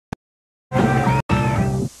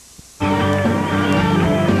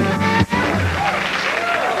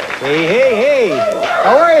Hey, hey, hey.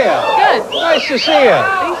 How are you? Good. Nice to see you.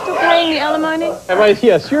 Are you still paying the alimony?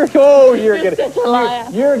 Yes, you're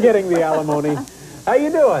getting the alimony. How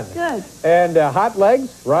you doing? Good. And Hot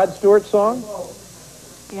Legs, Rod Stewart's song?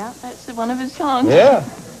 Yeah, that's one of his songs. Yeah.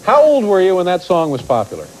 How old were you when that song was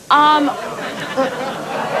popular? Not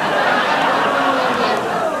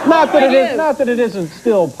that it isn't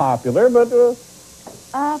still popular, but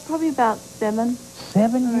probably about 7.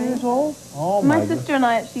 7 years old? Oh my sister and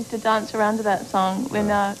I actually used to dance around to that song when,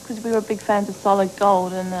 because we were big fans of Solid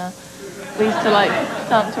Gold, and we used to like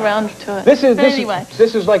dance around to it. This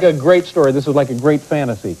is like a great story. This is like a great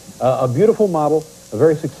fantasy. A beautiful model, a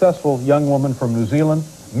very successful young woman from New Zealand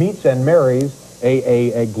meets and marries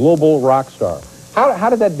a global rock star. How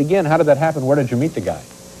did that begin? How did that happen? Where did you meet the guy?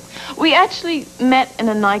 We actually met in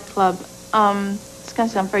a nightclub. It's going to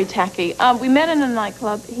sound very tacky. We met in a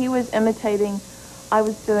nightclub. He was imitating. I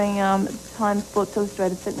was doing, at the time, Sports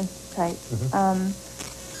Illustrated fitness tape.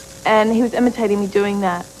 And he was imitating me doing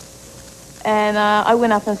that. And I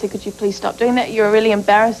went up and I said, could you please stop doing that? You're really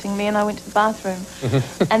embarrassing me. And I went to the bathroom.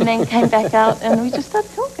 And then came back out and we just started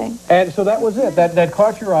talking. And so that was it. That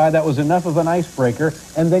caught your eye. That was enough of an icebreaker.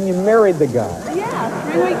 And then you married the guy. Yeah.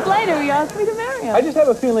 3 weeks later, he asked me to marry him. I just have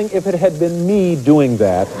a feeling if it had been me doing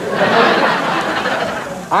that,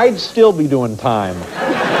 I'd still be doing time.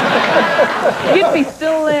 You'd be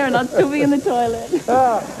still there and I'd still be in the toilet.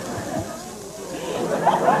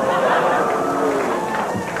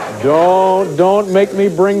 Don't make me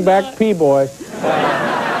bring back P-Boy.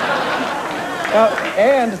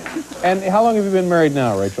 And how long have you been married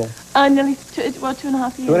now, Rachel? Nearly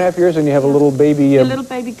 2.5 years. 2.5 years, and you have a little baby... a little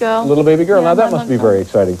baby girl. Little baby girl. Yeah, now, that must be very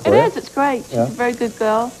exciting for you. It is. It's great. She's a very good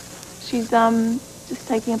girl. She's just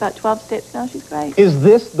taking about 12 steps now. She's great. Is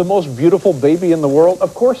this the most beautiful baby in the world?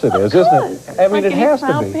 Of course it is, isn't it? I mean, it has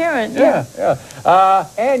to be. Parent, yeah.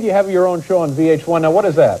 And you have your own show on VH1. Now, what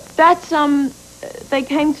is that? That's, they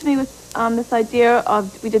came to me with this idea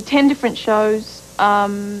of, we did 10 different shows.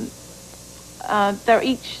 They're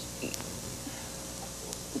each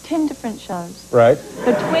 10 different shows. Right.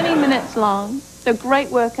 They're 20 minutes long. They're great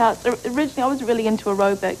workouts. Originally, I was really into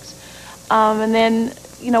aerobics. And then,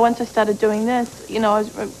 once I started doing this,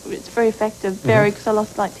 it's very effective, because I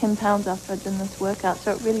lost like 10 pounds after I'd done this workout,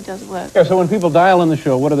 so it really does work. Yeah, so when people dial in the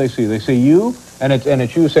show, what do they see? They see you, and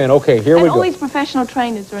it's you saying, okay, here we go. And all these professional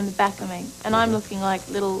trainers are in the back of me, and I'm looking like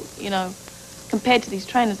little, compared to these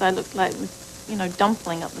trainers, I look like this,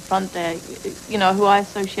 dumpling up the front there, who I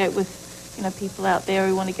associate with, people out there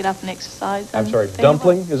who want to get up and exercise. I'm sorry,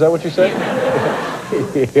 dumpling? Is that what you said?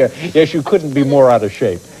 Yeah. Yes, you couldn't be more out of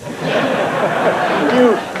shape.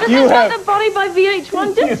 You have the body by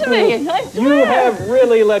VH1 did to me. I swear. You have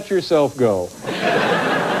really let yourself go.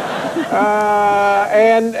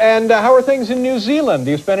 And how are things in New Zealand?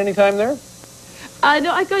 Do you spend any time there?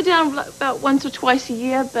 No, I go down about once or twice a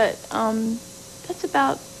year, but that's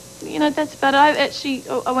about it.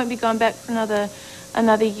 I won't be going back for another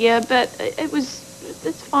year, but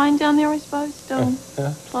it's fine down there, I suppose, still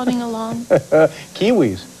plodding along.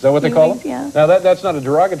 Kiwis, is that what they call them? Yeah. Now, that's not a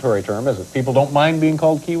derogatory term, is it? People don't mind being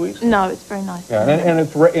called Kiwis? No, it's very nice. Yeah, and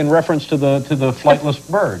it's in reference to the flightless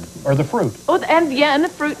bird, or the fruit. Oh, and the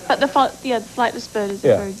fruit, but the flightless bird is the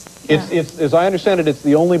bird. Yeah. It's as I understand it, it's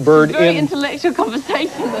the only bird it's very intellectual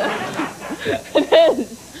conversation, though. It is.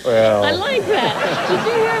 Well. I like that. Did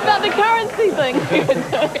you hear about the currency thing we were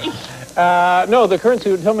doing? No, the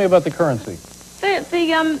currency. Tell me about the currency. I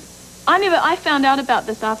found out about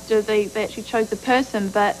this after they actually chose the person,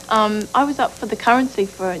 but I was up for the currency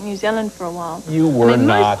for New Zealand for a while. You were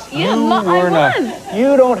not. I was.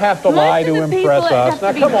 You don't have to lie to impress us.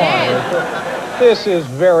 Now, come on. This is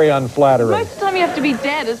very unflattering. Most of the time you have to be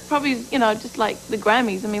dead. It's probably, just like the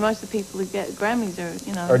Grammys. I mean, most of the people who get Grammys are,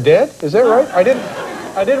 Are dead? Is that right? I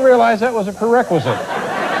didn't realize that was a prerequisite.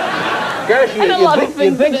 Gosh,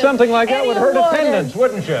 you'd think something like that would hurt attendance,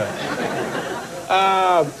 wouldn't you?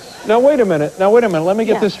 Now, wait a minute. Let me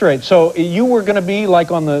get this straight. So you were going to be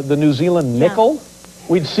like on the New Zealand nickel?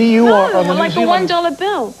 We'd see you on the New Zealand... like a $1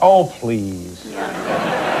 bill. Oh, please. Yeah.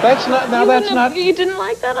 That's not... Now, that's not... You didn't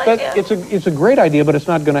like that idea? It's a great idea, but it's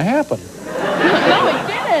not going to happen. No, it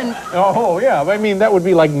didn't. Oh, yeah. I mean, that would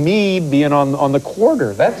be like me being on the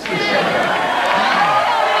quarter. That's...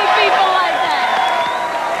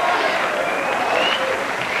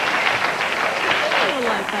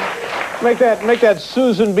 Make that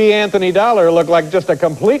Susan B. Anthony dollar look like just a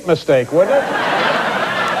complete mistake, wouldn't it?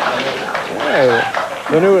 Hey,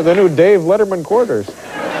 the new Dave Letterman quarters.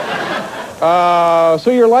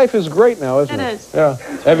 So your life is great now, isn't it? It is. Yeah.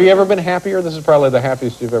 Have you ever been happier? This is probably the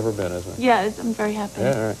happiest you've ever been, isn't it? Yeah, I'm very happy.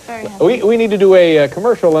 Yeah, all right. Very happy. We need to do a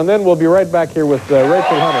commercial, and then we'll be right back here with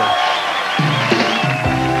Rachel Hunter.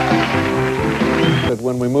 That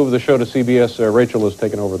when we move the show to CBS, Rachel has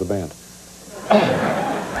taken over the band.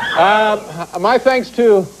 My thanks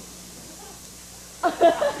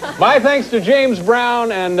to James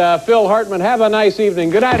Brown and Phil Hartman. Have a nice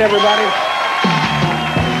evening. Good night, everybody.